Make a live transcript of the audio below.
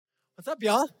What's up,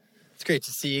 y'all? It's great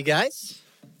to see you guys.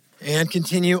 And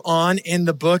continue on in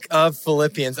the book of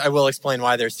Philippians. I will explain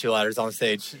why there's two letters on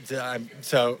stage.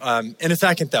 In a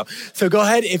second, though. So go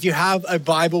ahead, if you have a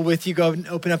Bible with you, go and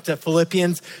open up to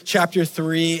Philippians chapter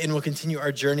 3, and we'll continue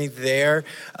our journey there.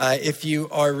 If you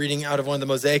are reading out of one of the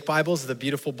Mosaic Bibles, the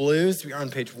beautiful blues, we are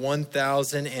on page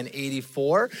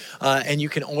 1084. And you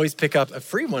can always pick up a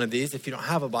free one of these if you don't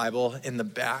have a Bible in the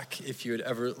back, if you would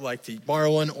ever like to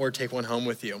borrow one or take one home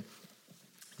with you.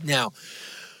 Now,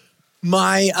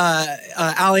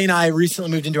 Allie and I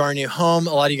recently moved into our new home.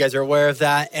 A lot of you guys are aware of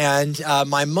that. And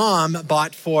my mom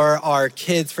bought for our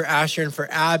kids, for Asher and for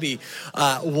Abby,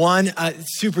 one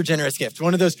super generous gift.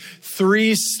 One of those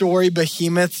 3-story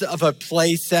behemoths of a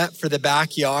play set for the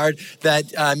backyard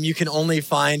that you can only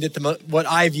find at what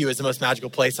I view as the most magical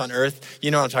place on earth.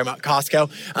 You know what I'm talking about, Costco.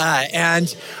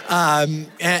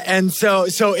 And so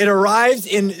it arrived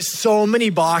in so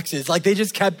many boxes. Like they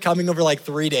just kept coming over like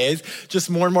 3 days, just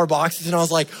more and more boxes. And I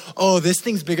was like, oh, this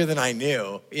thing's bigger than I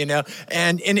knew, you know?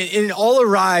 And it all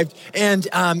arrived, and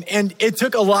it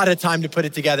took a lot of time to put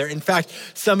it together. In fact,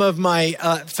 some of my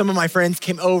friends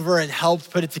came over and helped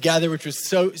put it together, which was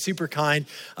so super kind.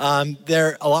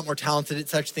 They're a lot more talented at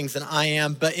such things than I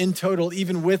am. But in total,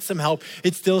 even with some help,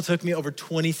 it still took me over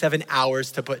 27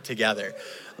 hours to put together.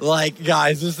 Like,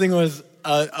 guys, this thing was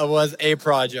a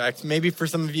project. Maybe for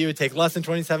some of you, it'd take less than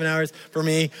 27 hours. For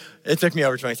me, it took me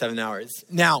over 27 hours.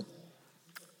 Now,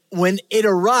 when it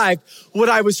arrived, what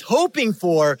I was hoping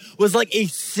for was like a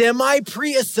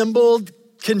semi-pre-assembled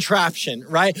contraption,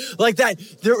 right? Like that,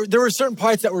 there were certain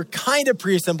parts that were kind of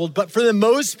pre-assembled, but for the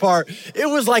most part, it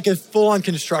was like a full-on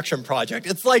construction project.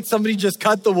 It's like somebody just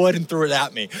cut the wood and threw it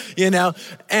at me, you know?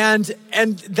 And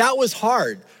that was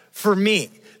hard for me.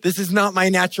 This is not my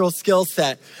natural skill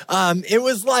set. It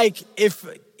was like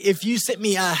if you sent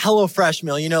me a HelloFresh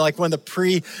meal, you know, like one of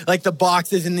the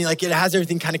boxes, and it has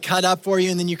everything kind of cut up for you,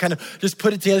 and then you kind of just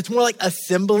put it together. It's more like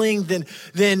assembling than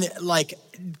like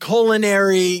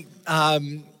culinary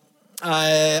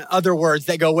other words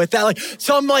that go with that. Like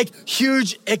some like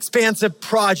huge expansive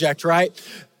project, right?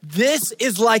 This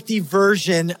is like the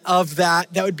version of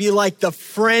that would be like the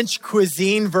French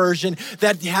cuisine version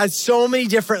that has so many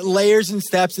different layers and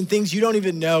steps and things you don't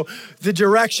even know. The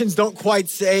directions don't quite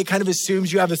say, it kind of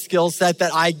assumes you have a skill set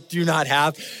that I do not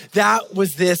have. That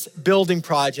was this building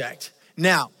project.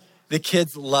 Now, the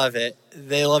kids love it.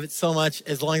 They love it so much.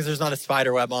 As long as there's not a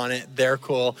spider web on it, they're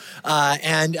cool.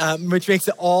 Which makes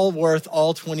it all worth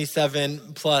all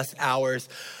 27 plus hours.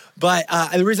 But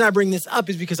the reason I bring this up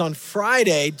is because on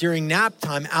Friday during nap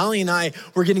time, Allie and I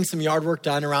were getting some yard work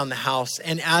done around the house.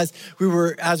 And as we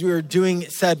were doing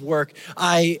said work,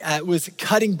 I was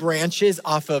cutting branches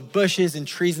off of bushes and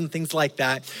trees and things like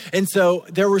that. And so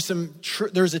there was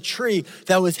a tree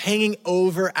that was hanging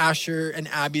over Asher and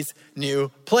Abby's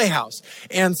new playhouse.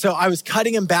 And so I was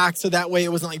cutting them back so that way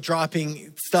it wasn't like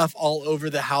dropping stuff all over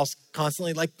the house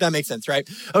constantly. Like, that makes sense, right?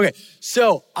 Okay,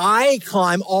 so I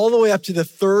climb all the way up to the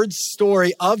 3rd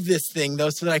story of this thing, though,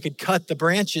 so that I could cut the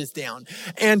branches down.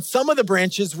 And some of the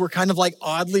branches were kind of like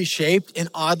oddly shaped and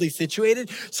oddly situated.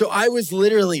 So I was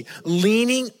literally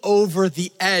leaning over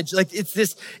the edge. Like it's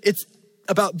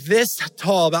about this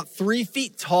tall, about 3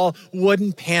 feet tall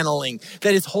wooden paneling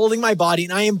that is holding my body,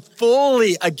 and I am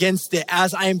fully against it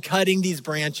as I am cutting these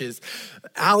branches.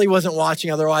 Allie wasn't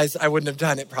watching, otherwise I wouldn't have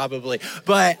done it probably.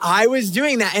 But I was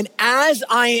doing that, and as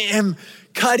I am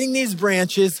cutting these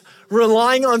branches,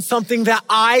 relying on something that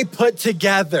I put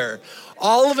together,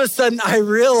 all of a sudden I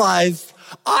realized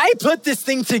I put this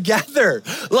thing together.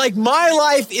 Like, my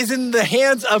life is in the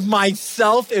hands of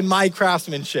myself and my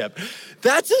craftsmanship.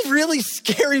 That's a really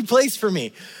scary place for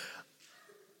me.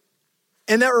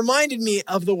 And that reminded me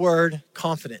of the word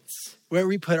confidence, where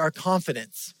we put our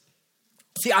confidence.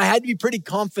 See, I had to be pretty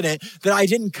confident that I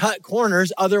didn't cut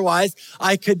corners. Otherwise,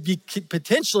 I could be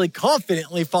potentially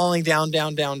confidently falling down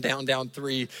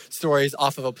 3 stories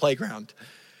off of a playground.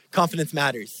 Confidence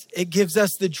matters. It gives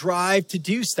us the drive to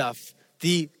do stuff,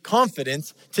 the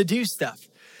confidence to do stuff.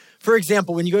 For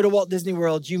example, when you go to Walt Disney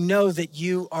World, you know that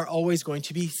you are always going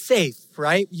to be safe,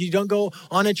 right? You don't go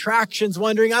on attractions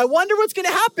wondering, I wonder what's going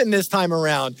to happen this time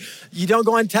around. You don't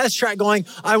go on Test Track going,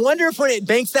 I wonder if when it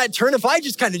banks that turn, if I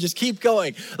just kind of just keep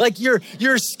going. Like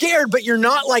you're scared, but you're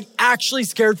not like actually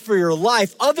scared for your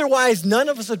life. Otherwise, none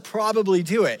of us would probably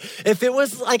do it. If it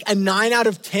was like a 9 out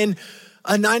of 10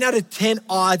 a 9 out of 10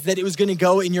 odds that it was gonna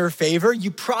go in your favor,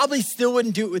 you probably still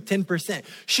wouldn't do it with 10%.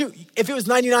 Shoot, if it was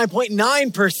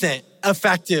 99.9%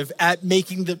 effective at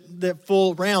making the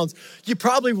full rounds, you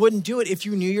probably wouldn't do it if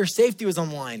you knew your safety was on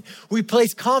the line. We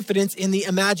place confidence in the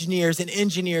Imagineers and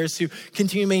engineers who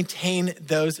continue to maintain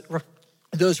those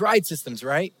ride systems,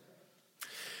 right?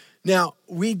 Now,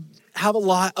 we have a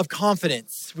lot of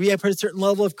confidence. We have put a certain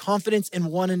level of confidence in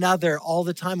one another all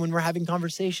the time when we're having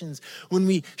conversations, when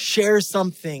we share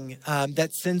something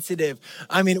that's sensitive.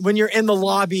 I mean, when you're in the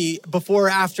lobby before or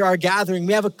after our gathering,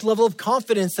 we have a level of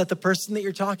confidence that the person that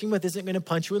you're talking with isn't going to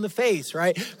punch you in the face,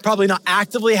 right? Probably not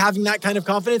actively having that kind of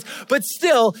confidence, but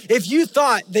still, if you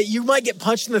thought that you might get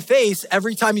punched in the face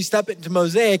every time you step into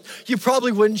Mosaic, you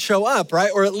probably wouldn't show up, right?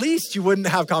 Or at least you wouldn't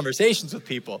have conversations with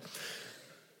people.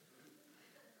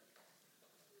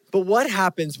 But what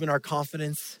happens when our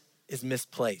confidence is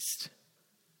misplaced?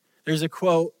 There's a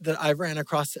quote that I've ran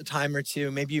across a time or two.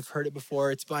 Maybe you've heard it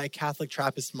before. It's by a Catholic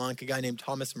Trappist monk, a guy named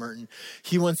Thomas Merton.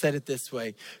 He once said it this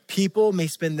way: people may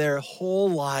spend their whole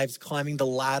lives climbing the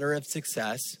ladder of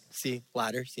success. See,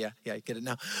 ladders, yeah, you get it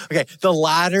now. Okay, the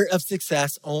ladder of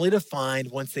success, only to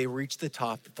find once they reach the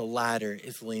top that the ladder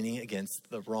is leaning against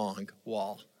the wrong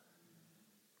wall.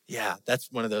 Yeah, that's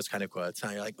one of those kind of quotes.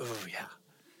 Now you're like, oh yeah.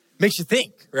 Makes you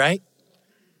think, right?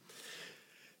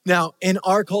 Now, in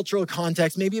our cultural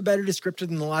context, maybe a better descriptor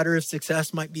than the ladder of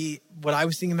success might be what I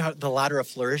was thinking about, the ladder of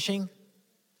flourishing,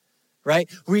 right?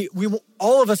 We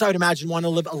all of us, I would imagine, want to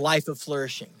live a life of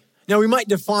flourishing. Now, we might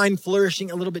define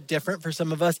flourishing a little bit different. For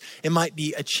some of us, it might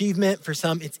be achievement. For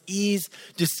some, it's ease,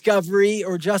 discovery,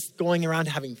 or just going around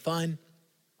having fun.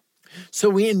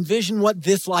 So we envision what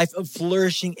this life of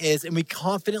flourishing is, and we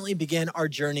confidently begin our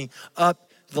journey up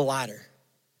the ladder.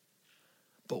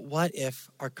 But what if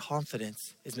our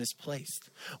confidence is misplaced?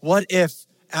 What if,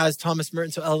 as Thomas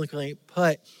Merton so eloquently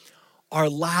put, our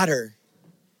ladder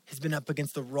has been up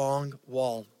against the wrong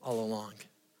wall all along?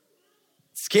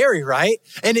 Scary, right?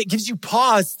 And it gives you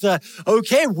pause to,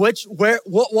 okay, what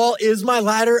wall is my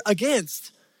ladder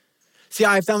against? See,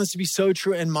 I found this to be so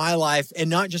true in my life, and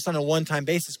not just on a one-time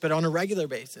basis, but on a regular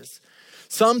basis.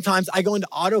 Sometimes I go into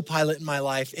autopilot in my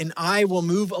life and I will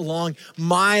move along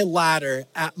my ladder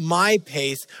at my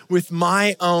pace with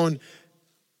my own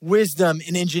wisdom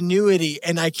and ingenuity,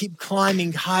 and I keep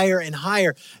climbing higher and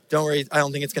higher. Don't worry, I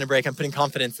don't think it's gonna break. I'm putting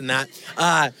confidence in that.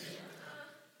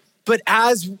 But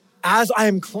as I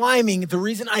am climbing, the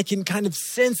reason I can kind of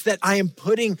sense that I am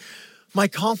putting my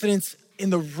confidence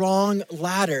in the wrong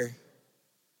ladder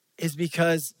is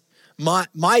because my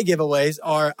giveaways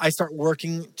are I start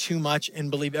working too much and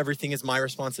believe everything is my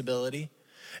responsibility.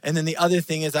 And then the other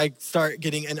thing is I start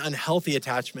getting an unhealthy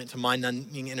attachment to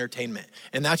mind-numbing entertainment.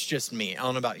 And that's just me. I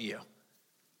don't know about you.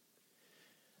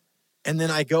 And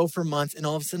then I go for months and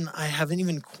all of a sudden I haven't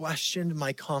even questioned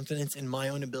my confidence in my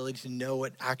own ability to know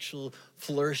what actual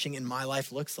flourishing in my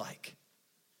life looks like.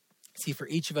 See, for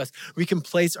each of us, we can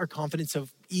place our confidence so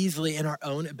easily in our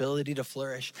own ability to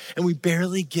flourish, and we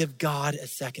barely give God a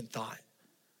second thought.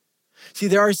 See,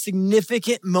 there are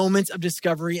significant moments of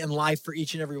discovery in life for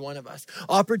each and every one of us.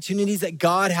 Opportunities that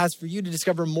God has for you to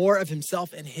discover more of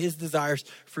himself and his desires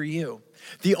for you.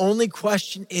 The only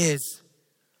question is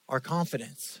our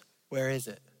confidence. Where is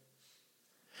it?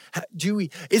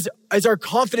 Is our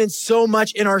confidence so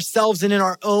much in ourselves and in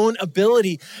our own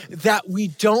ability that we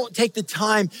don't take the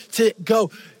time to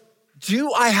go,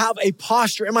 do I have a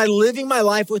posture? Am I living my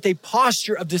life with a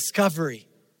posture of discovery?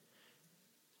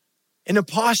 And a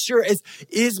posture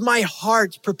is my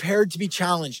heart prepared to be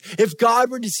challenged? If God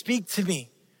were to speak to me,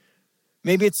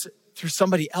 maybe it's through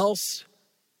somebody else,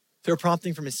 through a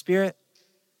prompting from his spirit,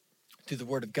 through the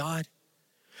word of God,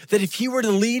 that if he were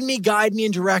to lead me, guide me,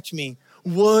 and direct me,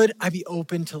 would I be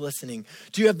open to listening?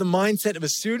 Do you have the mindset of a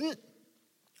student,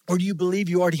 or do you believe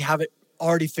you already have it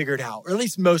figured out, or at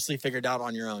least mostly figured out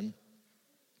on your own?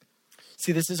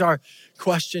 See, this is our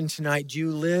question tonight. Do you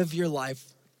live your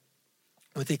life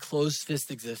with a closed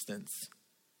fist existence?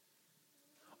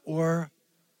 Or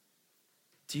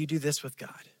do you do this with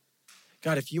God?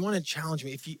 God, if you want to challenge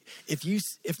me,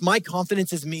 if my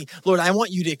confidence is me, Lord, I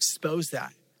want you to expose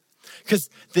that. Because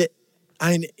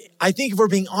I think if we're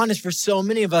being honest, for so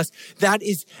many of us, that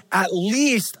is at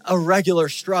least a regular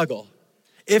struggle.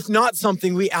 If not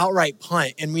something we outright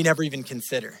punt and we never even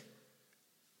consider.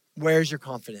 Where's your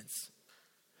confidence?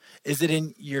 Is it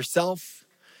in yourself,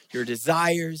 your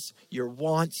desires, your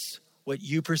wants, what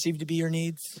you perceive to be your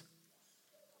needs?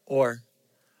 Or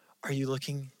are you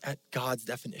looking at God's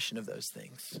definition of those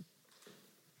things?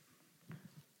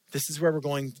 This is where we're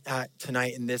going at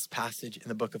tonight in this passage in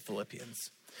the book of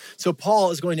Philippians. So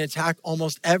Paul is going to attack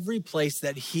almost every place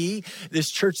that this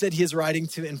church that he is writing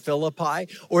to in Philippi,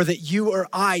 or that you or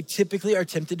I typically are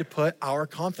tempted to put our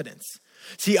confidence.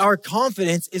 See, our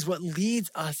confidence is what leads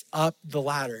us up the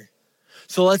ladder.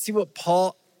 So let's see what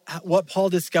Paul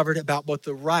discovered about both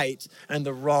the right and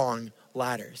the wrong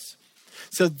ladders.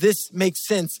 So this makes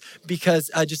sense because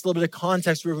just a little bit of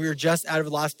context where we were just out of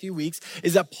the last few weeks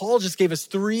is that Paul just gave us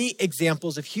 3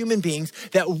 examples of human beings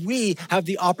that we have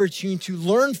the opportunity to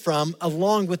learn from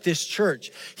along with this church.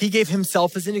 He gave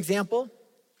himself as an example.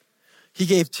 He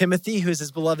gave Timothy, who is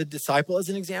his beloved disciple, as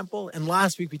an example. And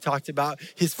last week we talked about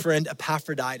his friend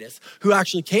Epaphroditus, who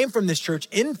actually came from this church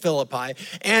in Philippi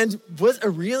and was a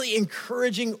really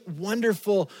encouraging,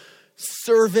 wonderful,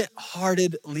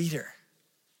 servant-hearted leader.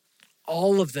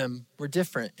 All of them were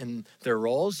different in their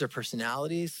roles, their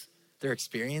personalities, their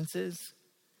experiences.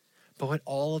 But what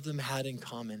all of them had in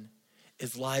common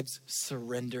is lives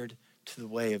surrendered to the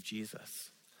way of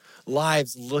Jesus.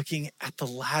 Lives looking at the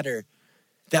ladder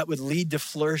that would lead to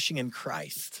flourishing in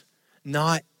Christ,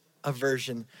 not a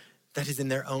version that is in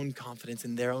their own confidence,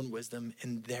 in their own wisdom,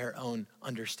 in their own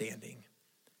understanding.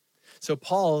 So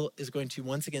Paul is going to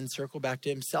once again circle back to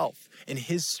himself and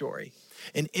his story.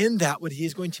 And in that, what he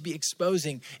is going to be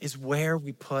exposing is where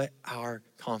we put our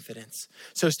confidence.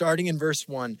 So starting in verse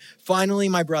 1, finally,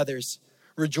 my brothers,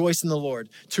 rejoice in the Lord.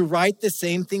 To write the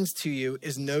same things to you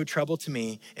is no trouble to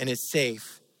me and is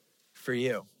safe for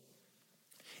you.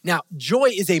 Now, joy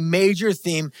is a major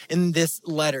theme in this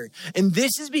letter. And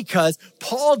this is because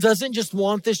Paul doesn't just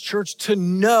want this church to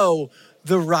know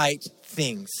the right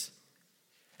things.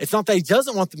 It's not that he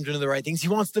doesn't want them to know the right things. He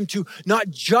wants them to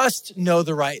not just know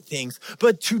the right things,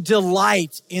 but to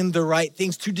delight in the right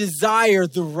things, to desire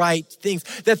the right things,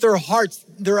 that their hearts,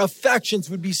 their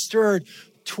affections would be stirred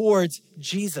towards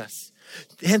Jesus.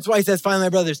 Hence why he says, finally, my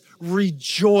brothers,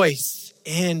 rejoice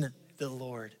in the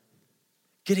Lord.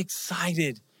 Get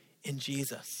excited in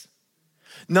Jesus.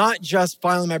 Not just,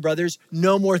 finally, my brothers,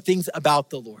 know more things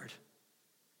about the Lord.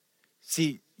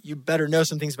 See, you better know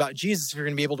some things about Jesus if you're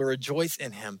going to be able to rejoice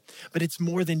in him. But it's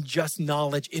more than just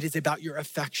knowledge. It is about your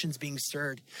affections being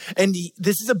stirred. And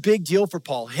this is a big deal for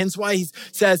Paul. Hence why he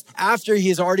says, after he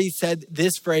has already said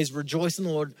this phrase, rejoice in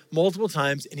the Lord, multiple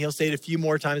times, and he'll say it a few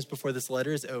more times before this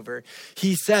letter is over,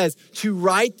 he says, to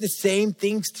write the same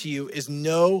things to you is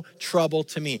no trouble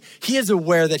to me. He is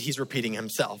aware that he's repeating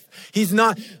himself. He's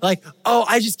not like, oh,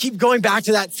 I just keep going back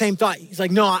to that same thought. He's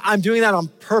like, no, I'm doing that on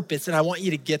purpose, and I want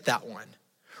you to get that one.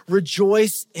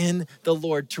 Rejoice in the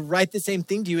Lord. To write the same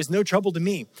thing to you is no trouble to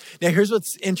me. Now, here's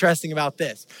what's interesting about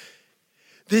this.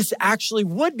 This actually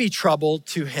would be trouble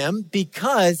to him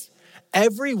because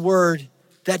every word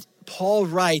that Paul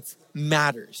writes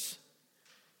matters.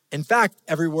 In fact,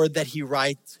 every word that he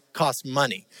writes costs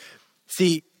money.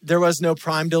 See, there was no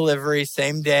prime delivery,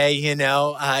 same day,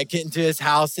 getting to his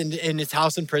house and his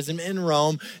house imprisonment in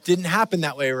Rome. Didn't happen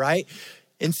that way, right?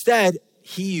 Instead,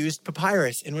 he used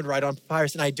papyrus and would write on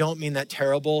papyrus. And I don't mean that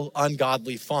terrible,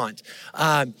 ungodly font.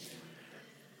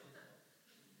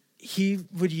 He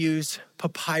would use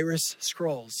papyrus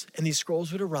scrolls, and these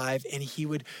scrolls would arrive, and he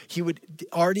would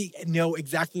already know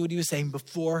exactly what he was saying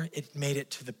before it made it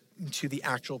to the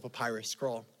actual papyrus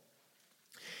scroll.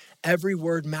 Every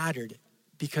word mattered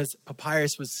because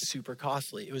papyrus was super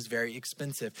costly. It was very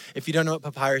expensive. If you don't know what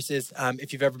papyrus is,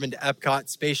 if you've ever been to Epcot,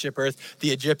 Spaceship Earth, the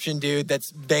Egyptian dude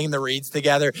that's banging the reeds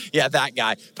together, yeah, that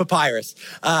guy, papyrus.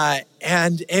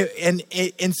 And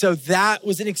so that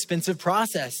was an expensive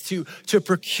process to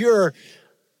procure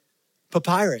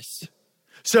papyrus.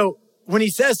 So when he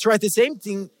says to write the same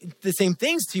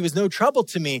things to you is no trouble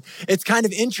to me, it's kind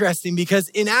of interesting because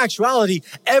in actuality,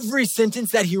 every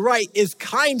sentence that he writes is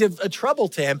kind of a trouble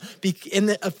to him in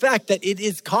the effect that it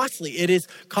is costly. It is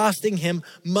costing him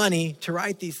money to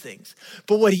write these things.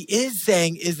 But what he is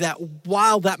saying is that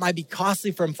while that might be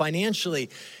costly for him financially,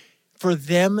 for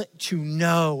them to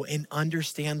know and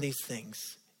understand these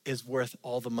things is worth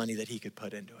all the money that he could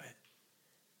put into it.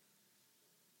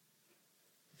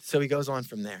 So he goes on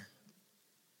from there.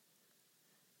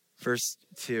 Verse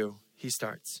 2, he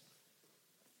starts.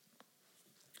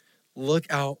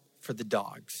 Look out for the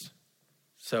dogs.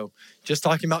 So just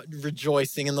talking about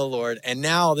rejoicing in the Lord. And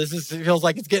now feels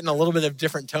like it's getting a little bit of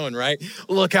different tone, right?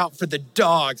 Look out for the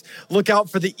dogs. Look out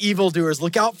for the evildoers.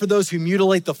 Look out for those who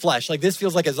mutilate the flesh. Like this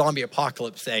feels like a zombie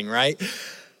apocalypse saying, right?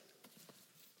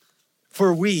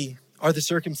 For we are the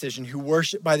circumcision who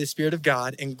worship by the Spirit of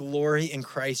God and glory in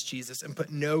Christ Jesus and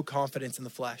put no confidence in the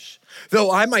flesh.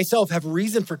 Though I myself have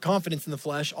reason for confidence in the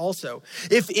flesh also.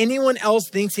 If anyone else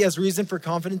thinks he has reason for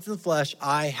confidence in the flesh,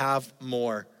 I have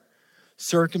more.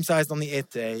 circumcised on the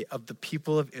 8th day, of the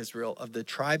people of Israel, of the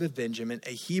tribe of Benjamin,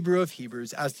 a Hebrew of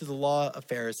Hebrews, as to the law, a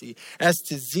Pharisee, as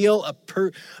to zeal,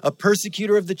 a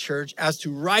persecutor of the church, as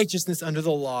to righteousness under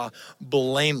the law,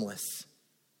 blameless.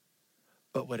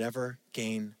 But whatever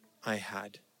gain I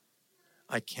had,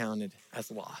 I counted as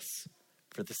loss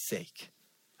for the sake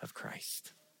of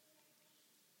Christ.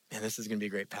 Man, this is going to be a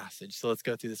great passage. So let's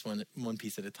go through this one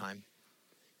piece at a time.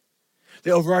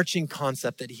 The overarching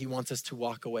concept that he wants us to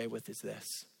walk away with is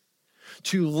this: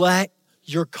 to let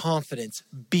your confidence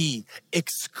be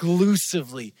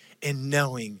exclusively in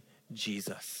knowing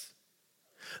Jesus.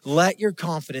 Let your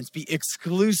confidence be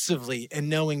exclusively in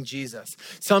knowing Jesus.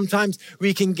 Sometimes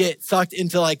we can get sucked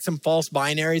into like some false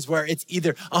binaries where it's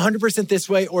either 100% this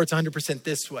way or it's 100%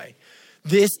 this way.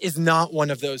 This is not one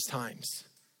of those times.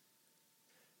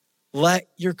 Let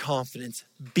your confidence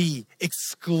be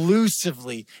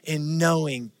exclusively in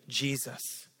knowing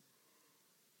Jesus.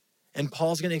 And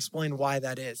Paul's going to explain why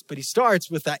that is. But he starts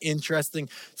with that interesting,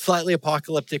 slightly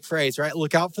apocalyptic phrase, right?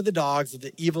 Look out for the dogs,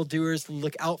 the evildoers,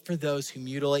 look out for those who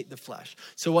mutilate the flesh.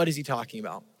 So what is he talking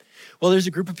about? Well, there's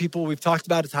a group of people we've talked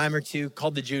about a time or two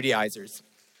called the Judaizers.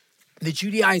 The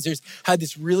Judaizers had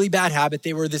this really bad habit.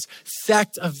 They were this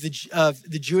sect of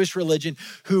the Jewish religion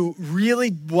who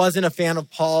really wasn't a fan of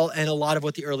Paul and a lot of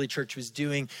what the early church was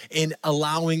doing in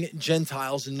allowing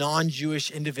Gentiles,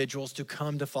 non-Jewish individuals, to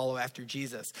come to follow after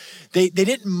Jesus. They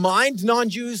didn't mind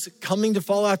non-Jews coming to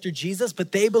follow after Jesus,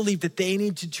 but they believed that they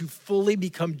needed to fully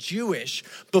become Jewish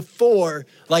before,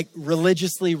 like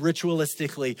religiously,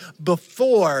 ritualistically,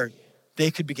 before they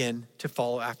could begin to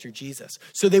follow after Jesus.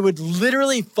 So they would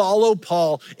literally follow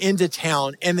Paul into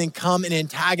town and then come and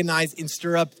antagonize and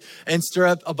stir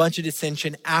up a bunch of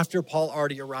dissension after Paul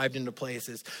already arrived into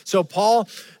places. So Paul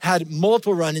had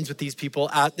multiple run-ins with these people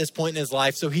at this point in his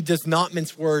life, so he does not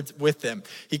mince words with them.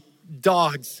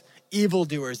 Dogs,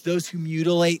 evildoers, those who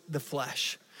mutilate the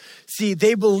flesh. See,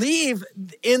 they believe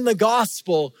in the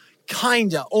gospel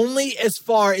kinda, only as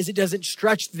far as it doesn't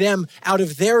stretch them out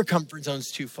of their comfort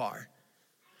zones too far.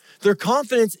 Their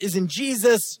confidence is in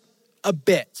Jesus a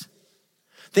bit.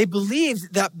 They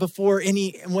believed that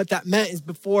and what that meant is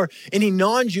before any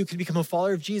non-Jew could become a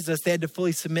follower of Jesus, they had to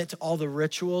fully submit to all the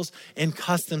rituals and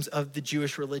customs of the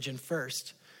Jewish religion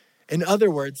first. In other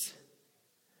words,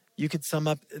 you could sum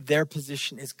up their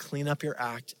position as clean up your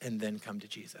act and then come to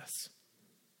Jesus.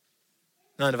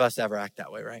 None of us ever act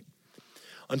that way, right?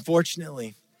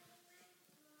 Unfortunately,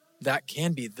 that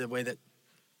can be the way that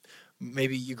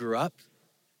maybe you grew up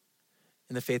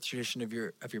in the faith tradition of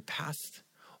your past,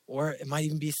 or it might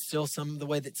even be still the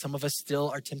way that some of us still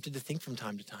are tempted to think from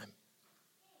time to time.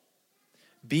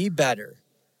 Be better,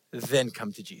 then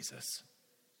come to Jesus.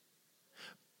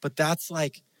 But that's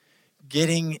like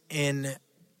getting in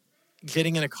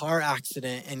a car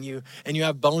accident and you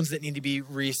have bones that need to be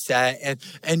reset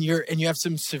and you have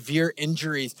some severe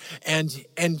injuries and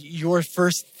your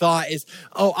first thought is,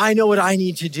 oh, I know what I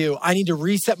need to do. I need to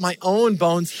reset my own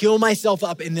bones, heal myself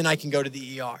up, and then I can go to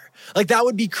the ER. Like that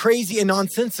would be crazy and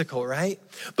nonsensical, right?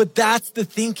 But that's the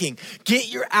thinking.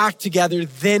 Get your act together,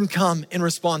 then come and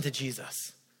respond to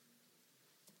Jesus.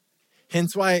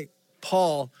 Hence why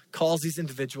Paul calls these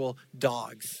individuals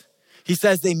dogs. He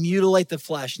says they mutilate the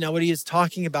flesh. Now, what he is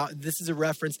talking about, this is a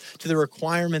reference to the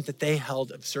requirement that they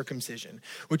held of circumcision,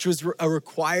 which was a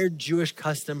required Jewish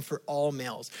custom for all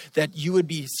males, that you would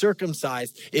be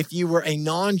circumcised if you were a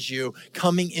non-Jew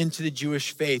coming into the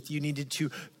Jewish faith. You needed to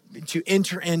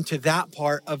enter into that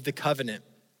part of the covenant.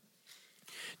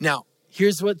 Now,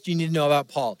 here's what you need to know about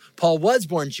Paul. Paul was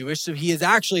born Jewish, so he is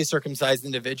actually a circumcised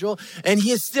individual, and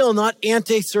he is still not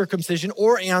anti-circumcision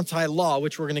or anti-law,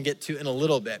 which we're going to get to in a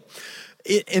little bit.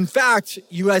 In fact,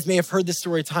 you guys may have heard this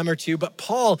story a time or two, but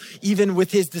Paul, even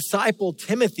with his disciple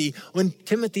Timothy, when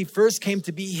Timothy first came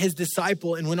to be his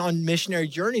disciple and went on missionary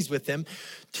journeys with him,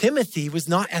 Timothy was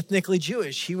not ethnically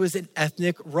Jewish. He was an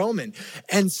ethnic Roman.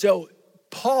 And so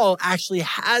Paul actually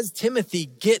has Timothy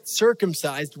get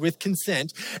circumcised with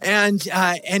consent, and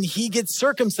he gets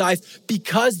circumcised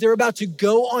because they're about to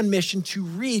go on mission to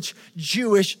reach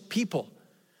Jewish people.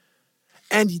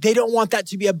 And they don't want that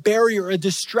to be a barrier, a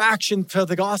distraction to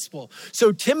the gospel.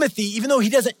 So Timothy, even though he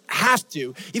doesn't have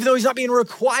to, even though he's not being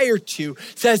required to,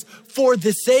 says, for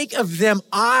the sake of them,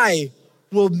 I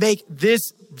will make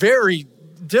this very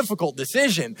difficult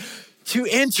decision to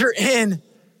enter in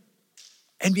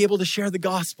and be able to share the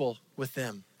gospel with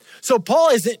them. So Paul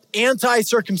isn't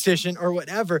anti-circumcision or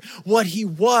whatever. What he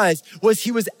was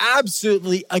he was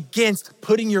absolutely against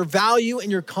putting your value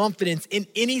and your confidence in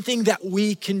anything that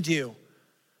we can do,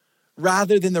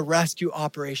 rather than the rescue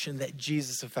operation that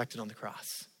Jesus effected on the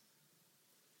cross.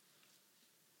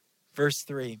 Verse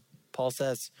 3, Paul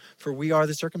says, for we are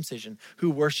the circumcision who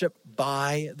worship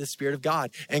by the Spirit of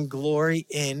God and glory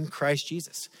in Christ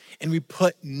Jesus. And we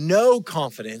put no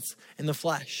confidence in the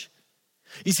flesh.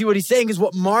 You see, what he's saying is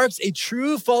what marks a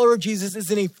true follower of Jesus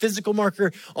isn't a physical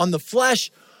marker on the flesh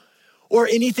or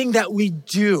anything that we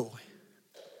do,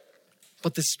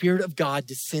 but the Spirit of God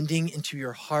descending into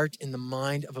your heart and the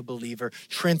mind of a believer,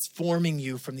 transforming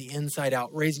you from the inside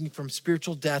out, raising you from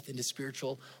spiritual death into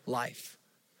spiritual life.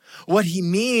 What he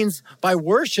means by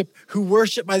worship, who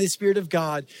worship by the Spirit of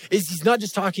God, is he's not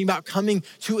just talking about coming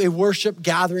to a worship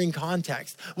gathering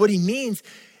context. What he means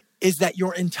is that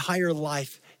your entire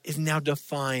life is now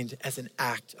defined as an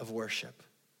act of worship.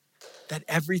 That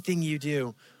everything you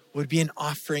do would be an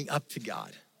offering up to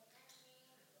God.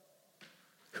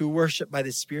 Who worship by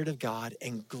the Spirit of God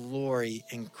and glory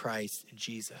in Christ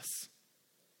Jesus.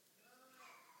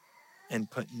 And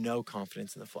put no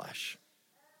confidence in the flesh.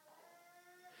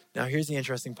 Now, here's the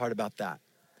interesting part about that.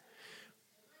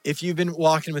 If you've been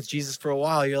walking with Jesus for a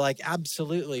while, you're like,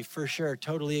 absolutely, for sure,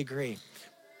 totally agree.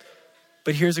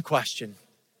 But here's a question.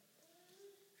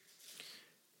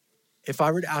 If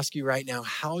I were to ask you right now,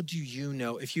 how do you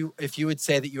know, if you would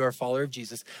say that you are a follower of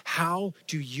Jesus, how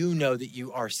do you know that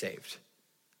you are saved?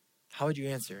 How would you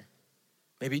answer?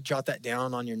 Maybe jot that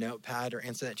down on your notepad or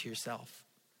answer that to yourself.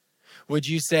 Would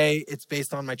you say it's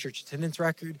based on my church attendance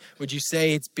record? Would you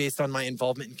say it's based on my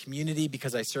involvement in community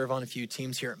because I serve on a few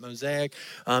teams here at Mosaic,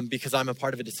 because I'm a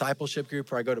part of a discipleship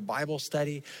group where I go to Bible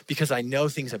study, because I know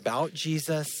things about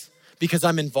Jesus, because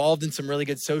I'm involved in some really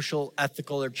good social,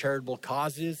 ethical, or charitable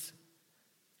causes?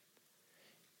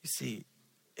 You see,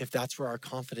 if that's where our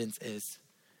confidence is,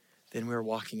 then we're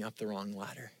walking up the wrong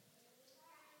ladder.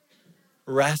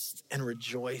 Rest and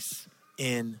rejoice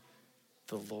in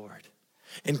the Lord.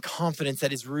 And confidence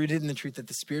that is rooted in the truth that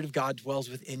the Spirit of God dwells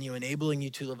within you, enabling you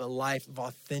to live a life of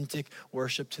authentic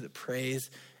worship to the praise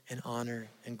and honor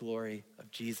and glory of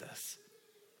Jesus.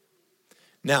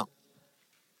 Now,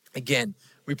 again,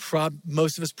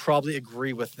 most of us probably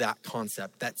agree with that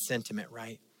concept, that sentiment,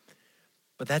 right?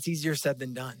 But that's easier said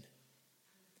than done.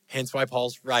 Hence why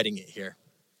Paul's writing it here.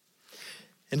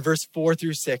 In verse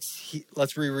 4-6,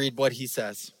 let's reread what he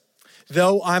says.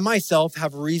 Though I myself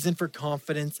have reason for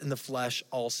confidence in the flesh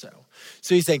also.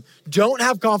 So he's saying, don't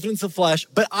have confidence in the flesh,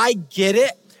 but I get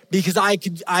it because I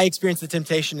experienced the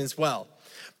temptation as well.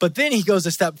 But then he goes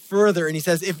a step further and he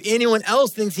says, if anyone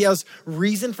else thinks he has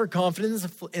reason for confidence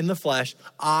in the flesh,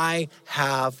 I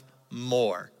have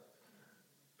more.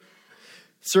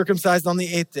 Circumcised on the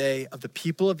 8th day of the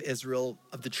people of Israel,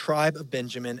 of the tribe of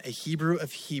Benjamin, a Hebrew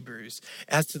of Hebrews,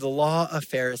 as to the law a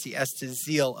Pharisee, as to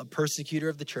zeal a persecutor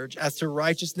of the church, as to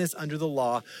righteousness under the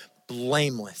law,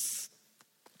 blameless.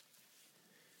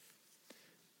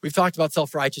 We've talked about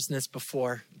self-righteousness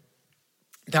before.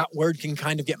 That word can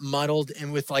kind of get muddled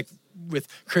and with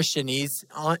Christianese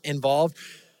involved.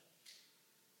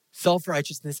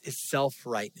 Self-righteousness is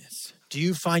self-rightness. Do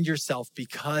you find yourself,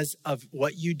 because of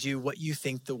what you do, what you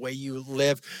think, the way you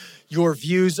live, your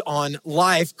views on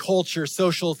life, culture,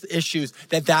 social issues,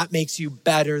 that makes you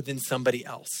better than somebody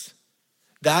else?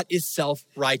 That is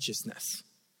self-righteousness.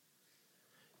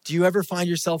 Do you ever find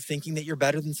yourself thinking that you're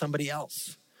better than somebody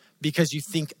else because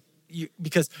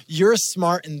because you're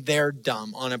smart and they're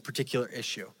dumb on a particular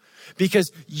issue?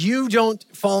 Because you don't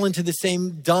fall into the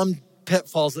same dumb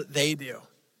pitfalls that they do?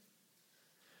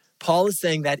 Paul is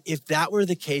saying that if that were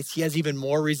the case, he has even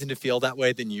more reason to feel that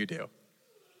way than you do.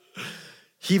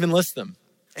 He even lists them.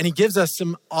 And he gives us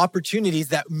some opportunities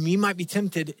that we might be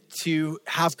tempted to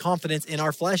have confidence in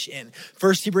our flesh in.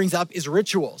 First, he brings up is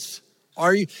rituals.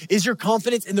 Is your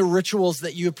confidence in the rituals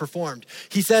that you have performed?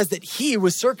 He says that he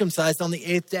was circumcised on the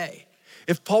 8th day.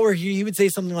 If Paul were here, he would say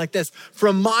something like this: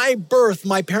 from my birth,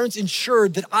 my parents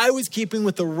ensured that I was keeping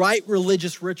with the right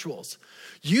religious rituals.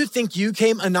 You think you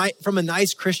came from a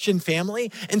nice Christian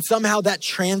family and somehow that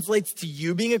translates to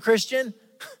you being a Christian?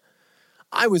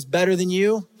 I was better than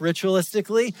you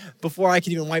ritualistically before I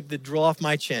could even wipe the drool off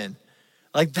my chin.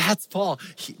 Like, that's Paul.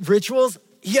 Rituals,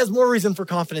 he has more reason for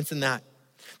confidence in that.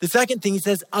 The second thing he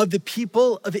says, of the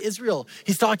people of Israel.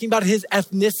 He's talking about his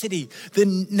ethnicity, the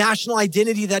national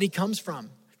identity that he comes from.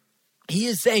 He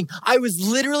is saying, I was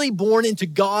literally born into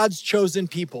God's chosen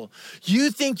people. You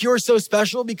think you're so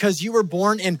special because you were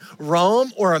born in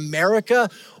Rome or America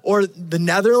or the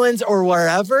Netherlands or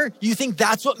wherever? You think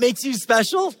that's what makes you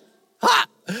special? Ha!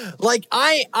 Like,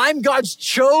 I'm God's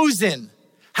chosen.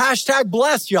 Hashtag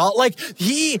blessed, y'all.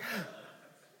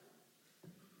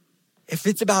 If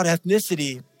it's about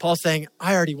ethnicity, Paul's saying,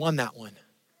 I already won that one.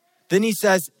 Then he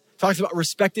says, Talks about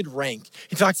respected rank.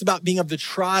 He talks about being of the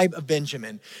tribe of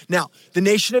Benjamin. Now, the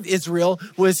nation of Israel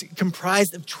was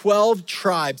comprised of 12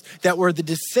 tribes that were the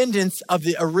descendants of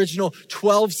the original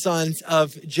 12 sons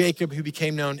of Jacob, who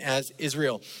became known as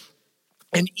Israel.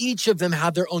 And each of them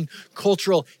had their own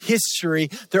cultural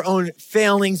history, their own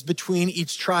failings between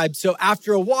each tribe. So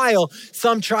after a while,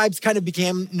 some tribes kind of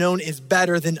became known as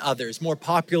better than others, more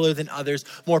popular than others,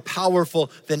 more powerful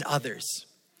than others.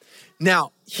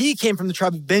 Now, he came from the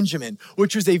tribe of Benjamin,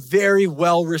 which was a very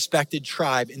well-respected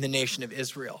tribe in the nation of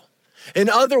Israel. In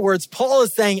other words, Paul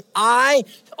is saying, I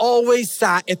always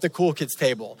sat at the cool kids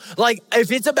table. Like,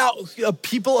 if it's about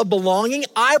people of belonging,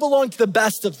 I belong to the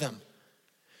best of them.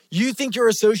 You think your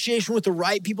association with the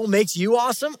right people makes you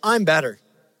awesome? I'm better.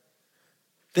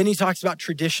 Then he talks about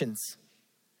traditions.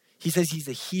 He says he's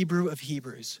a Hebrew of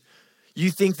Hebrews. You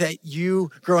think that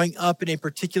you growing up in a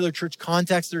particular church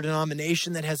context or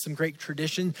denomination that has some great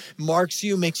tradition marks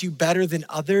you, makes you better than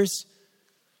others?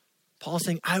 Paul's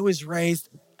saying, I was raised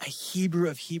a Hebrew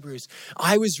of Hebrews.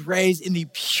 I was raised in the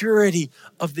purity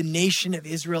of the nation of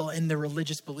Israel and their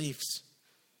religious beliefs.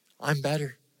 I'm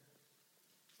better.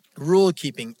 Rule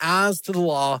keeping, as to the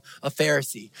law, a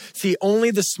Pharisee. See,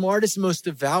 only the smartest, most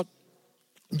devout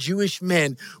Jewish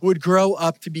men would grow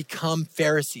up to become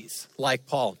Pharisees like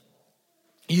Paul.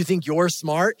 You think you're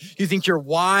smart? You think you're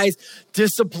wise,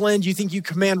 disciplined? You think you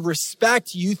command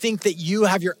respect? You think that you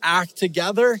have your act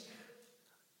together?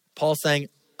 Paul's saying,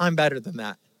 I'm better than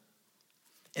that.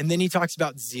 And then he talks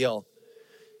about zeal.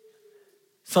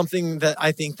 Something that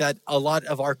I think that a lot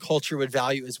of our culture would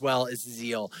value as well is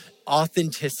zeal,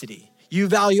 authenticity. You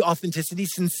value authenticity,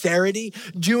 sincerity,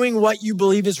 doing what you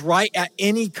believe is right at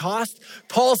any cost.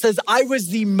 Paul says, I was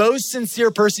the most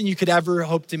sincere person you could ever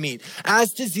hope to meet.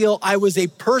 As to zeal, I was a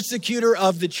persecutor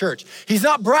of the church. He's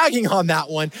not bragging on that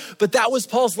one, but that was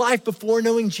Paul's life before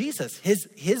knowing Jesus.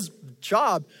 His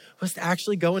job was to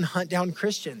actually go and hunt down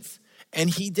Christians. And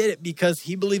he did it because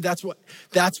he believed that's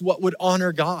what would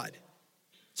honor God.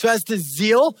 So as to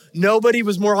zeal, nobody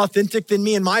was more authentic than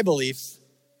me in my beliefs.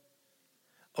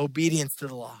 Obedience to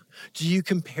the law. Do you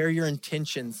compare your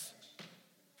intentions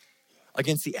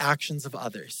against the actions of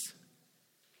others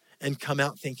and come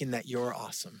out thinking that you're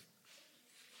awesome?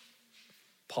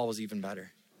 Paul was even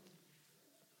better.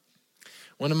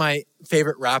 One of my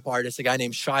favorite rap artists, a guy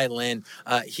named Shai Linne,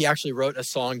 he actually wrote a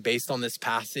song based on this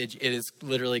passage. It is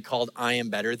literally called I Am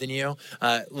Better Than You.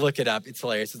 Look it up. It's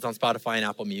hilarious. It's on Spotify and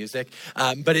Apple Music.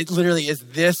 But it literally is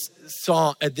this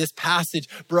song, this passage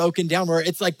broken down where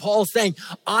it's like Paul saying,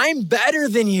 I'm better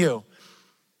than you.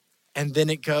 And then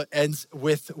it ends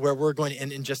with where we're going to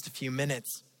end in just a few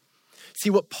minutes. See,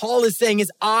 what Paul is saying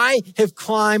is, I have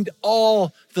climbed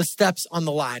all the steps on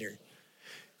the ladder.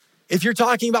 If you're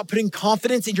talking about putting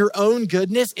confidence in your own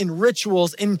goodness, in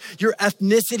rituals, in your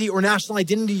ethnicity or national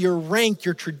identity, your rank,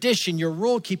 your tradition, your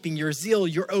rule keeping, your zeal,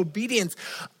 your obedience,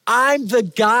 I'm the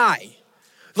guy.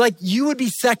 Like, you would be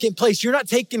second place. You're not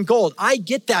taking gold. I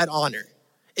get that honor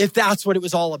if that's what it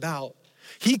was all about.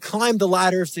 He climbed the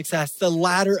ladder of success, the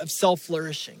ladder of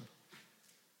self-flourishing.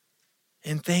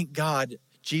 And thank God,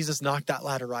 Jesus knocked that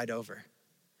ladder right over.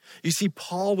 You see,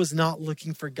 Paul was not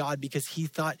looking for God because he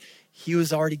thought he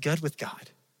was already good with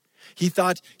God. He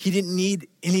thought he didn't need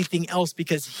anything else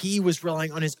because he was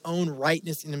relying on his own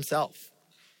rightness in himself.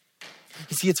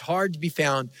 You see, it's hard to be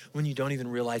found when you don't even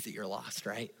realize that you're lost,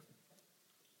 right?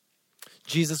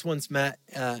 Jesus once met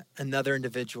another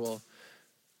individual,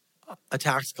 a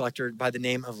tax collector by the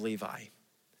name of Levi,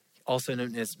 also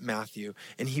known as Matthew,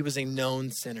 and he was a known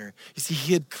sinner. You see,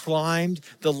 he had climbed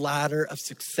the ladder of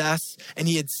success and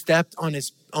he had stepped on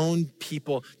his own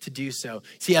people to do so.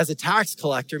 See, as a tax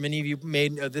collector, many of you may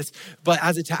know this, but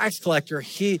as a tax collector,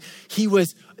 he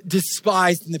was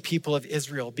despised in the people of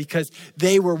Israel because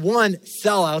they were, one,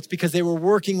 sellouts because they were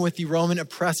working with the Roman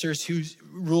oppressors who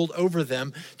ruled over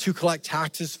them to collect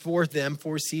taxes for them,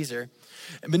 for Caesar.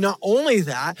 But not only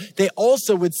that, they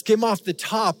also would skim off the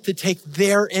top to take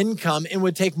their income and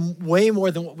would take way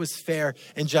more than what was fair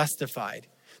and justified.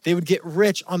 They would get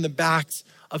rich on the backs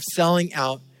of selling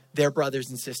out their brothers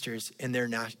and sisters in their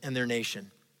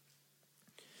nation.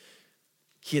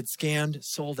 He had scammed,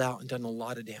 sold out, and done a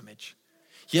lot of damage.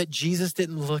 Yet Jesus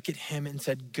didn't look at him and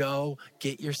said, go,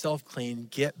 get yourself clean,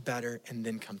 get better, and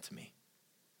then come to me.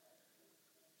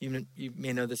 You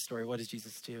may know this story. What does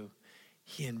Jesus do?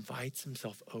 He invites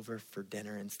himself over for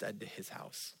dinner instead to his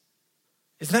house.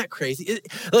 Isn't that crazy?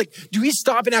 Do we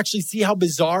stop and actually see how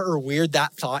bizarre or weird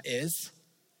that thought is?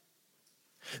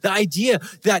 The idea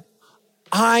that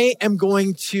I am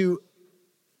going to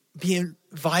be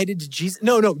invited to Jesus.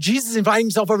 No, Jesus is inviting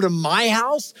himself over to my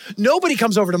house. Nobody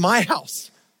comes over to my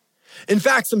house. In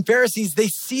fact, some Pharisees, they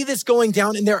see this going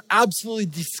down and they're absolutely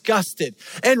disgusted.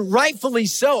 And rightfully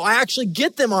so. I actually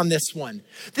get them on this one.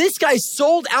 This guy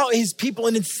sold out his people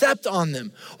and stepped on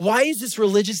them. Why is this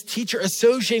religious teacher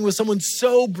associating with someone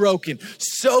so broken,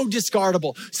 so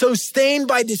discardable, so stained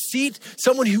by deceit,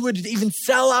 someone who would even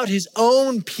sell out his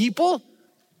own people?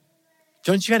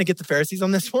 Don't you kind of get the Pharisees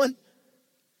on this one?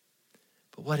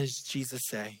 But what does Jesus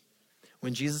say?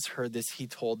 When Jesus heard this, he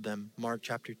told them, Mark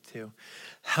chapter 2,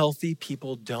 healthy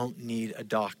people don't need a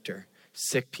doctor.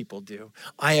 Sick people do.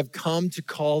 I have come to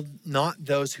call not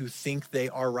those who think they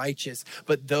are righteous,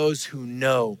 but those who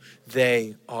know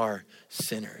they are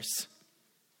sinners.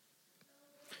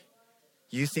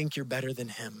 You think you're better than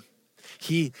him.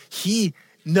 He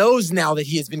knows now that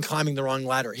he has been climbing the wrong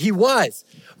ladder. He was,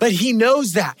 but he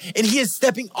knows that. And he is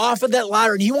stepping off of that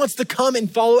ladder and he wants to come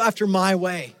and follow after my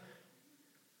way.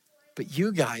 But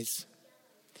you guys,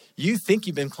 you think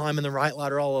you've been climbing the right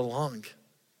ladder all along.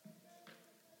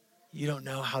 You don't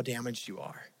know how damaged you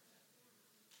are.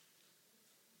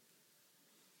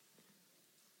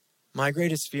 My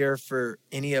greatest fear for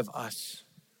any of us,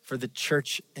 for the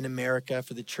church in America,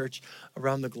 for the church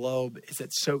around the globe, is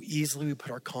that so easily we put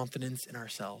our confidence in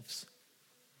ourselves.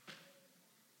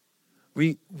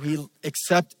 We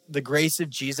accept the grace of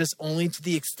Jesus only to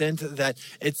the extent that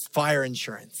it's fire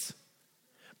insurance,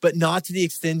 but not to the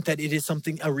extent that it is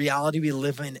a reality we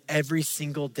live in every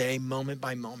single day, moment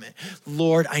by moment.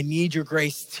 Lord, I need your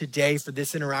grace today for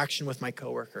this interaction with my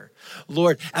coworker.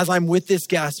 Lord, as I'm with this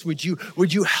guest, would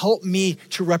you help me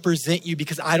to represent you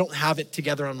because I don't have it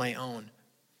together on my own?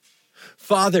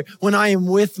 Father, when I am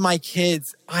with my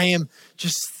kids, I am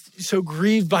just so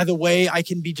grieved by the way I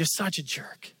can be just such a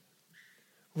jerk.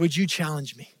 Would you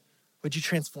challenge me? Would you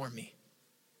transform me?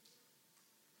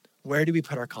 Where do we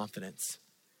put our confidence?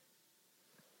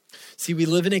 See, we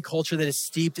live in a culture that is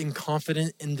steeped in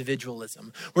confident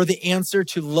individualism, where the answer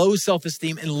to low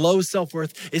self-esteem and low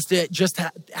self-worth is to just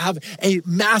have a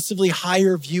massively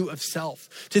higher view of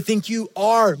self, to think you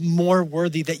are more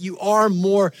worthy, that you are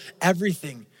more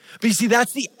everything. But you see,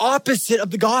 that's the opposite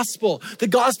of the gospel. The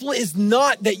gospel is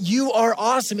not that you are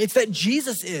awesome. It's that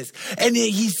Jesus is. And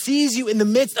he sees you in the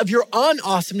midst of your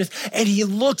unawesomeness and he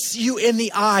looks you in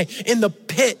the eye, in the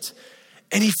pit,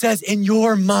 and he says, and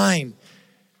you're mine.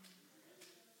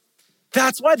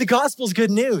 That's why the gospel is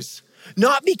good news.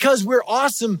 Not because we're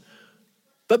awesome,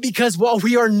 but because while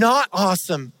we are not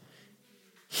awesome,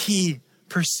 he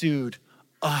pursued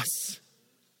us.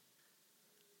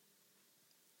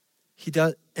 He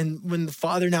does, and when the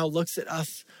Father now looks at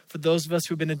us, for those of us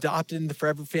who have been adopted in the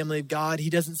forever family of God, he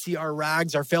doesn't see our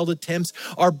rags, our failed attempts,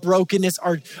 our brokenness,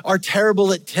 our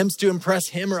terrible attempts to impress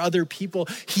him or other people.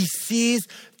 He sees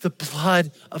the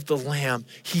blood of the Lamb.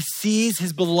 He sees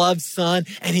his beloved Son,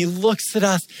 and he looks at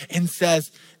us and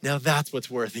says, now that's what's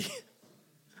worthy.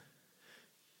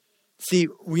 See,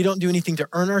 we don't do anything to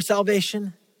earn our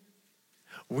salvation.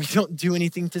 We don't do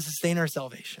anything to sustain our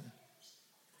salvation.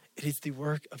 It is the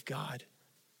work of God.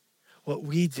 What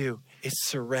we do is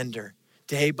surrender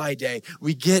day by day.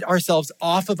 We get ourselves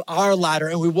off of our ladder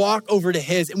and we walk over to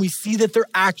his, and we see that they're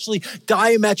actually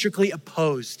diametrically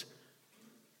opposed.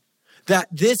 That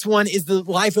this one is the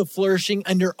life of flourishing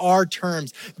under our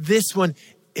terms. This one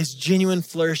is genuine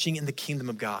flourishing in the kingdom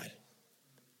of God.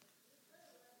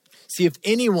 See, if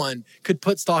anyone could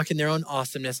put stock in their own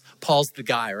awesomeness, Paul's the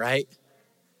guy, right?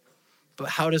 But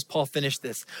how does Paul finish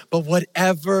this? But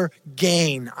whatever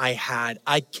gain I had,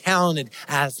 I counted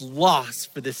as loss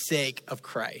for the sake of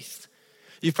Christ.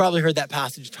 You've probably heard that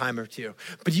passage a time or two,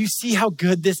 but you see how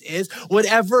good this is?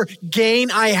 Whatever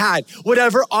gain I had,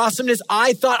 whatever awesomeness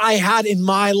I thought I had in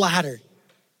my ladder,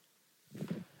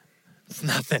 it's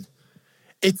nothing.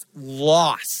 It's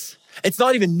loss. It's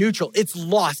not even neutral. It's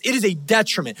loss. It is a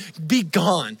detriment. Be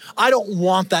gone. I don't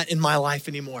want that in my life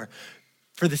anymore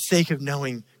for the sake of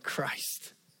knowing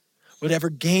Christ. Whatever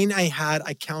gain I had,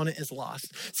 I count it as loss.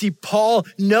 See, Paul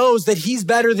knows that he's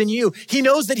better than you. He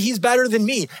knows that he's better than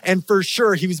me. And for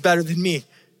sure, he was better than me.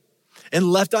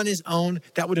 And left on his own,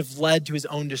 that would have led to his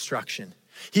own destruction.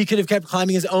 He could have kept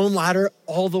climbing his own ladder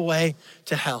all the way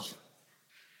to hell.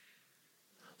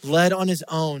 Led on his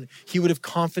own, he would have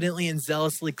confidently and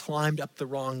zealously climbed up the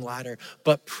wrong ladder.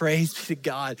 But praise be to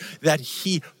God that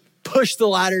he pushed the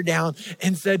ladder down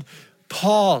and said,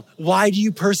 Paul, why do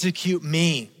you persecute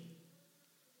me?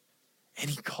 And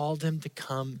he called him to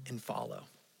come and follow.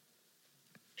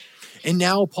 And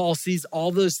now Paul sees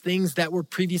all those things that were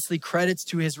previously credits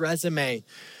to his resume,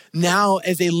 now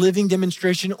as a living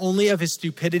demonstration only of his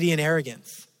stupidity and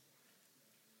arrogance.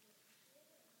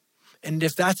 And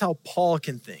if that's how Paul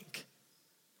can think,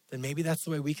 then maybe that's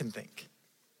the way we can think.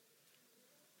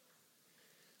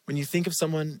 When you think of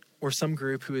someone or some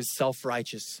group who is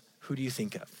self-righteous, who do you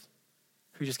think of?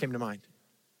 Who just came to mind?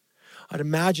 I'd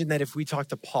imagine that if we talked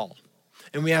to Paul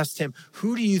and we asked him,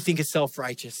 who do you think is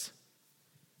self-righteous?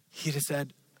 He'd have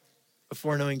said,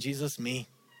 before knowing Jesus, me.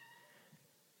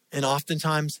 And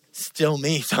oftentimes, still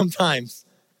me sometimes.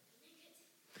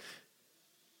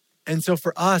 And so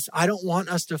for us, I don't want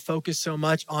us to focus so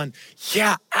much on,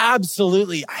 yeah,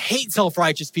 absolutely, I hate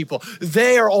self-righteous people.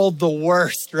 They are all the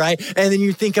worst, right? And then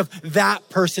you think of that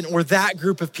person or that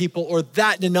group of people or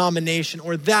that denomination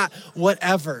or that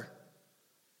whatever.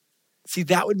 See,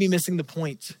 that would be missing the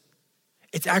point.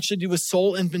 It's actually to do with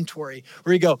soul inventory,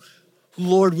 where you go,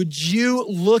 Lord, would you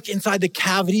look inside the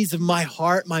cavities of my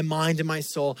heart, my mind, and my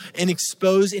soul and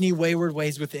expose any wayward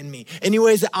ways within me? Any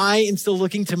ways that I am still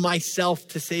looking to myself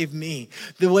to save me?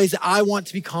 The ways that I want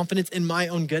to be confident in my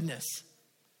own goodness?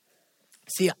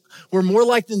 See, we're more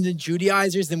like the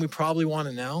Judaizers than we probably want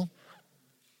to know.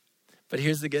 But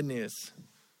here's the good news.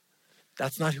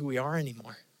 That's not who we are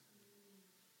anymore.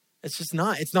 It's just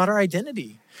not. It's not our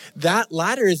identity. That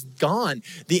ladder is gone.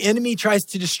 The enemy tries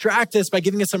to distract us by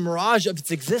giving us a mirage of its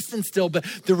existence still. But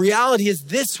the reality is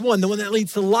this one, the one that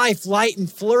leads to life, light,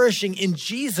 and flourishing in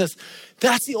Jesus.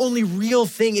 That's the only real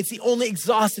thing. It's the only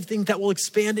exhaustive thing that will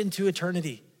expand into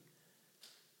eternity.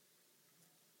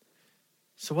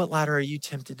 So what ladder are you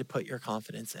tempted to put your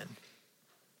confidence in?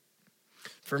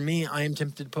 For me, I am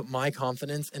tempted to put my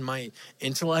confidence in my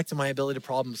intellect and my ability to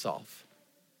problem solve.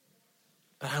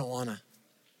 But I don't want to.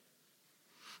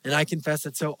 And I confess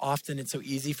that so often it's so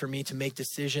easy for me to make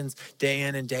decisions day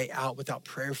in and day out without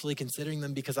prayerfully considering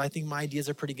them because I think my ideas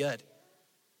are pretty good.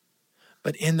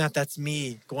 But in that, that's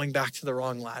me going back to the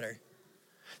wrong ladder.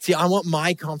 See, I want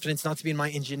my confidence not to be in my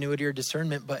ingenuity or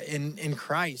discernment, but in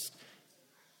Christ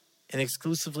and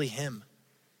exclusively him.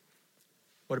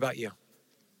 What about you?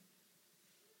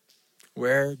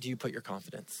 Where do you put your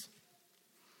confidence?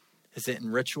 Is it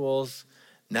in rituals,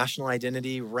 national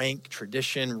identity, rank,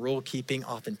 tradition, rule keeping,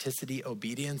 authenticity,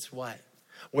 obedience? What?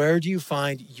 Where do you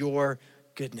find your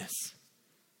goodness?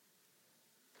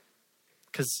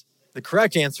 Because the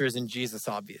correct answer is in Jesus,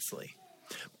 obviously.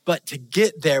 But to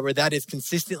get there where that is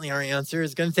consistently our answer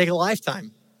is going to take a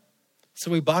lifetime. So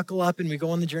we buckle up and we go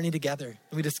on the journey together.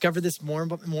 And we discover this more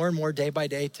and more day by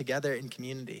day together in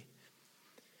community.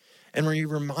 And we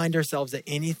remind ourselves that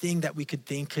anything that we could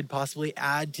think could possibly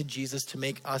add to Jesus to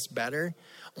make us better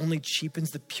only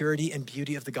cheapens the purity and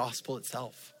beauty of the gospel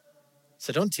itself.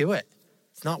 So don't do it.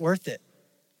 It's not worth it.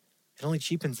 It only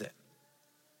cheapens it.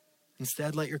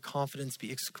 Instead, let your confidence be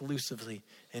exclusively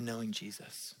in knowing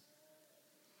Jesus.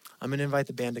 I'm going to invite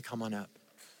the band to come on up.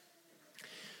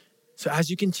 So as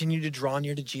you continue to draw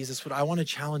near to Jesus, what I want to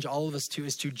challenge all of us to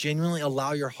is to genuinely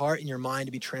allow your heart and your mind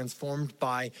to be transformed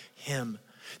by him.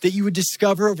 That you would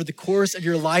discover over the course of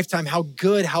your lifetime how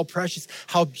good, how precious,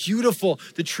 how beautiful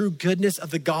the true goodness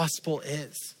of the gospel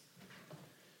is.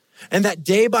 And that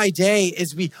day by day,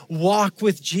 as we walk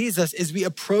with Jesus, as we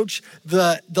approach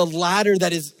the ladder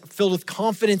that is filled with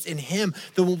confidence in him,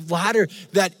 the ladder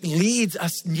that leads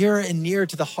us nearer and nearer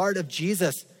to the heart of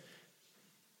Jesus,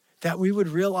 that we would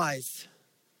realize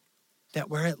that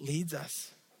where it leads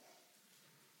us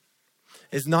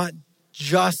is not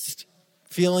just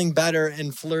feeling better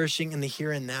and flourishing in the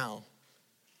here and now,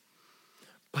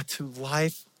 but to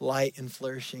life, light, and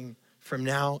flourishing from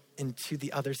now into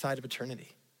the other side of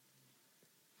eternity.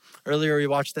 Earlier, we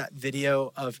watched that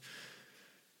video of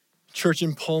church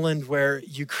in Poland where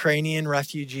Ukrainian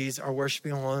refugees are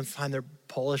worshiping alongside their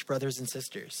Polish brothers and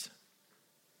sisters.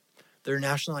 Their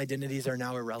national identities are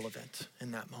now irrelevant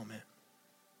in that moment.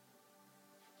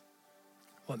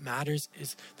 What matters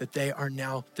is that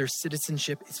their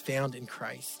citizenship is found in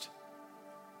Christ.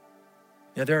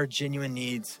 Now, there are genuine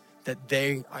needs that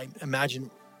I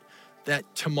imagine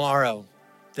that tomorrow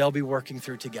they'll be working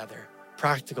through together.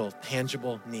 Practical,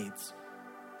 tangible needs.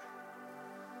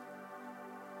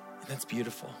 And that's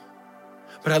beautiful.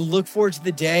 But I look forward to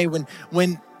the day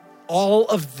when all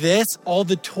of this, all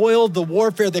the toil, the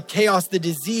warfare, the chaos, the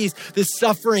disease, the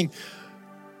suffering,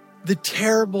 the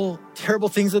terrible, terrible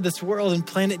things of this world and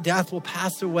planet death will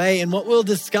pass away. And what we'll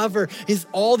discover is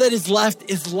all that is left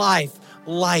is life,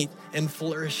 light, and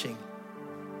flourishing.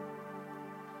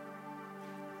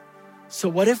 So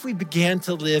what if we began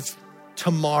to live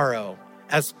tomorrow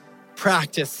as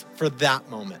practice for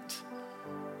that moment?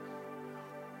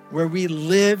 Where we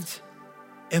lived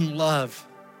in love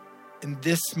in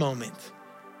this moment,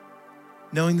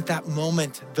 knowing that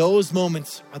moment, those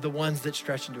moments are the ones that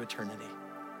stretch into eternity.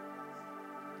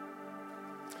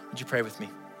 Would you pray with me?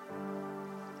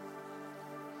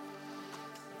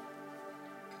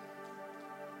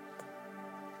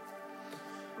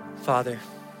 Father,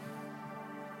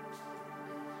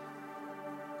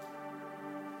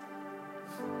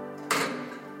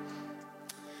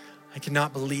 I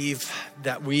cannot believe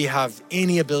that we have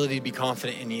any ability to be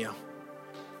confident in you.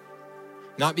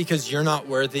 Not because you're not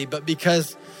worthy, but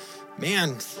because,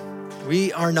 man,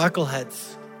 we are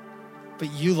knuckleheads,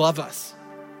 but you love us.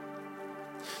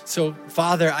 So,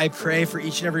 Father, I pray for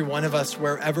each and every one of us,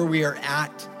 wherever we are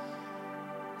at,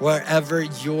 wherever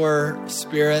your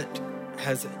Spirit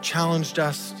has challenged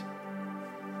us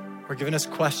or given us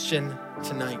question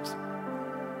tonight,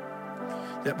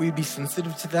 that we'd be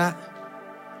sensitive to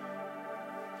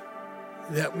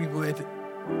that we would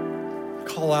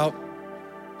call out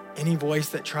any voice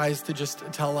that tries to just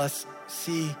tell us,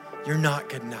 see, you're not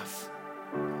good enough.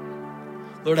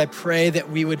 Lord, I pray that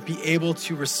we would be able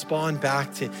to respond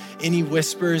back to any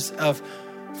whispers of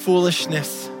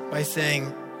foolishness by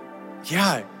saying,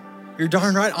 yeah, you're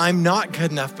darn right, I'm not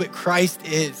good enough, but Christ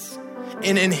is.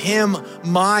 And in him,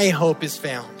 my hope is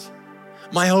found.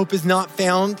 My hope is not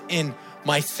found in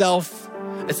myself.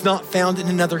 It's not found in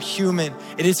another human.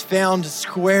 It is found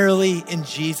squarely in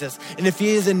Jesus. And if he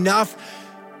is enough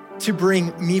to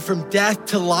bring me from death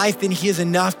to life, then he is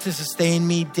enough to sustain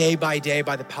me day by day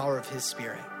by the power of his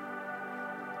Spirit.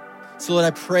 So Lord,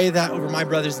 I pray that over my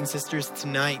brothers and sisters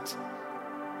tonight,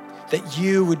 that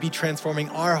you would be transforming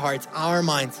our hearts, our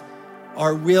minds,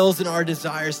 our wills and our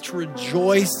desires to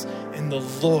rejoice in the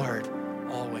Lord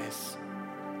always.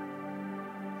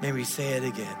 May we say it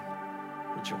again,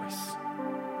 rejoice.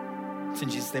 It's in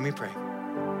Jesus' name we pray.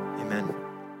 Amen.